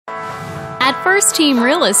First Team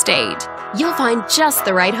Real Estate. You'll find just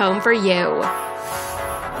the right home for you.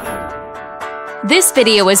 This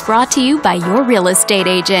video is brought to you by your real estate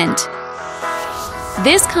agent.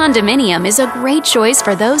 This condominium is a great choice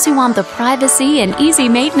for those who want the privacy and easy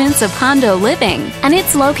maintenance of condo living, and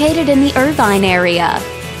it's located in the Irvine area.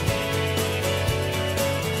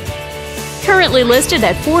 Currently listed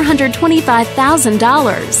at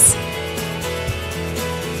 $425,000.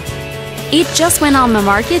 It just went on the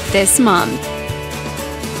market this month.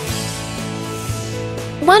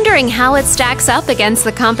 Wondering how it stacks up against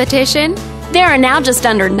the competition? There are now just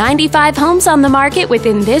under 95 homes on the market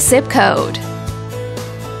within this zip code.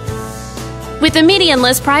 With a median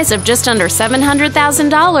list price of just under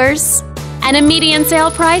 $700,000 and a median sale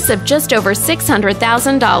price of just over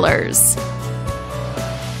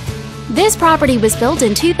 $600,000. This property was built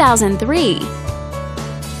in 2003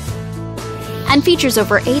 and features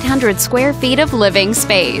over 800 square feet of living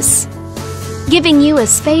space, giving you a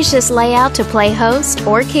spacious layout to play host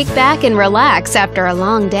or kick back and relax after a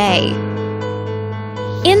long day.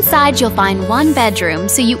 Inside, you'll find one bedroom,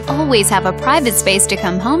 so you always have a private space to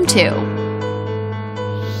come home to,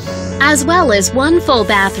 as well as one full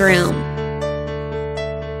bathroom.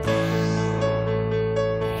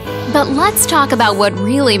 But let's talk about what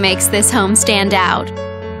really makes this home stand out.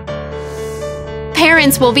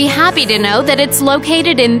 Parents will be happy to know that it's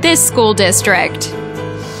located in this school district.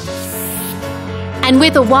 And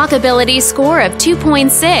with a walkability score of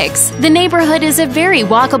 2.6, the neighborhood is a very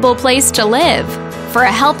walkable place to live. For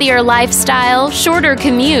a healthier lifestyle, shorter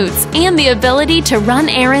commutes, and the ability to run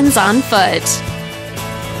errands on foot.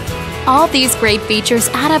 All these great features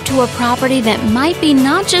add up to a property that might be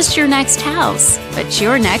not just your next house, but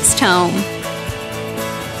your next home.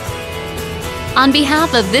 On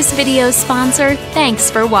behalf of this video's sponsor, thanks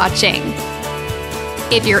for watching.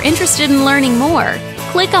 If you're interested in learning more,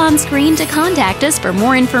 click on screen to contact us for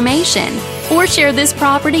more information or share this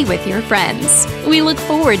property with your friends. We look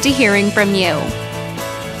forward to hearing from you.